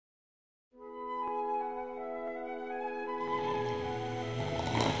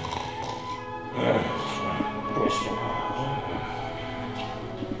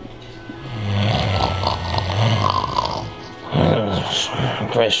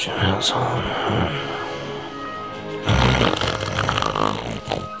Christian household.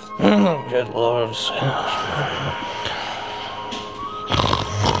 Oh, good Lord.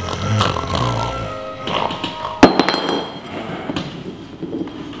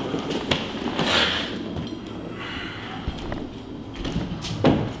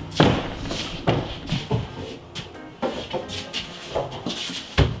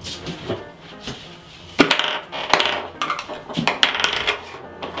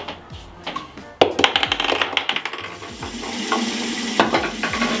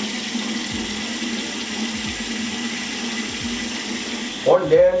 Morning,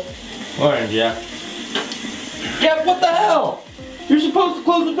 Dad. Morning, Jeff. Jeff, what the hell? You're supposed to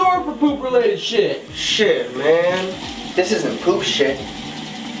close the door for poop-related shit. Shit, man. This isn't poop shit.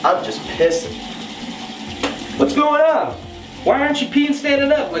 I'm just pissing. What's going on? Why aren't you peeing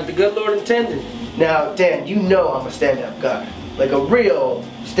standing up like the good Lord intended? Now, Dan, you know I'm a stand-up guy. Like a real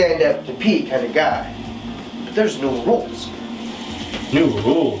stand-up to pee kind of guy. But there's no rules. New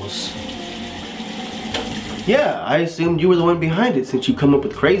rules? Yeah, I assumed you were the one behind it since you come up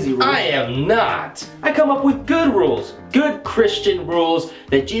with crazy rules. I am not. I come up with good rules. Good Christian rules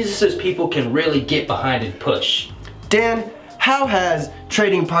that Jesus' people can really get behind and push. Dan, how has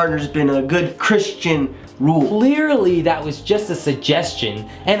trading partners been a good Christian rule? Clearly that was just a suggestion,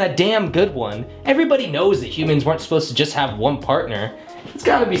 and a damn good one. Everybody knows that humans weren't supposed to just have one partner. It's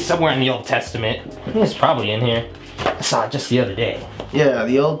gotta be somewhere in the Old Testament. It's probably in here. I saw it just the other day. Yeah,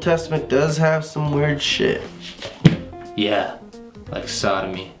 the Old Testament does have some weird shit. Yeah, like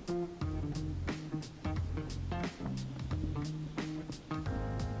sodomy.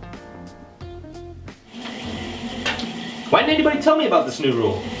 Why didn't anybody tell me about this new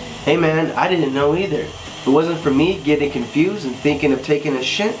rule? Hey man, I didn't know either. If it wasn't for me getting confused and thinking of taking a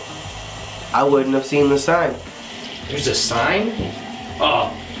shit, I wouldn't have seen the sign. There's a sign?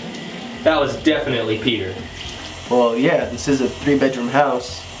 Oh, that was definitely Peter. Well, yeah, this is a 3-bedroom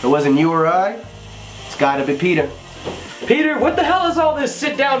house. If it wasn't you or I, it's gotta be Peter. Peter, what the hell is all this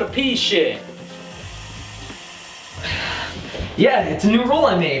sit down to pee shit? Yeah, it's a new rule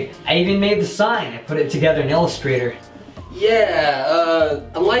I made. I even made the sign. I put it together in Illustrator. Yeah,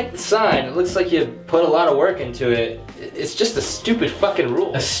 I like the sign. It looks like you put a lot of work into it. It's just a stupid fucking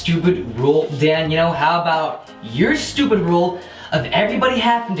rule. A stupid rule? Dan, you know, how about your stupid rule of everybody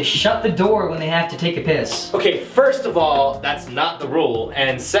having to shut the door when they have to take a piss? Okay, first of all, that's not the rule.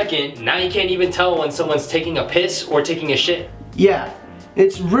 And second, now you can't even tell when someone's taking a piss or taking a shit. Yeah,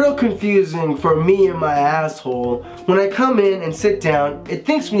 it's real confusing for me and my asshole. When I come in and sit down, it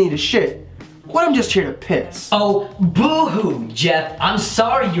thinks we need a shit. What, I'm just here to piss. Oh, boo-hoo, Jeff. I'm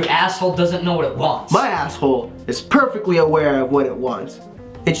sorry your asshole doesn't know what it wants. My asshole is perfectly aware of what it wants.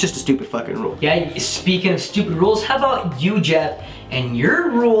 It's just a stupid fucking rule. Yeah, speaking of stupid rules, how about you, Jeff, and your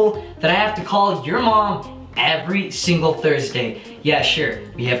rule that I have to call your mom every single Thursday? Yeah, sure,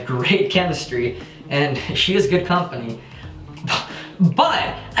 we have great chemistry, and she is good company.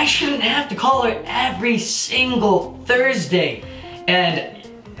 But I shouldn't have to call her every single Thursday. And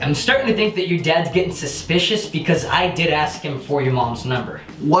I'm starting to think that your dad's getting suspicious because I did ask him for your mom's number.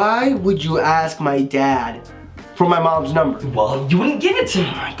 Why would you ask my dad for my mom's number? Well, you wouldn't give it to me.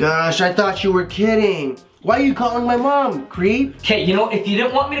 Oh my gosh, I thought you were kidding. Why are you calling my mom, creep? Okay, you know, if you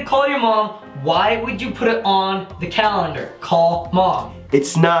didn't want me to call your mom, why would you put it on the calendar? Call mom.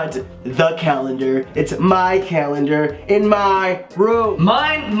 It's not the calendar, it's my calendar in my room.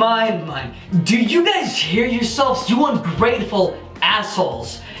 Mine. Do you guys hear yourselves, you ungrateful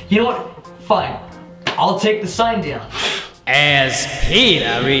assholes? You know what? Fine. I'll take the sign down. As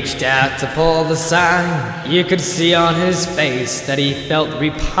Peter reached out to pull the sign, you could see on his face that he felt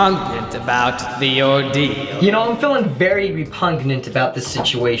repugnant about the ordeal. You know, I'm feeling very repugnant about this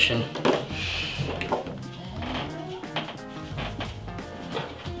situation.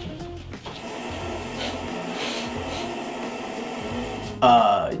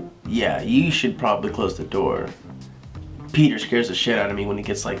 Yeah, you should probably close the door. Peter scares the shit out of me when he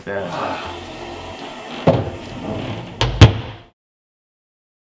gets like that.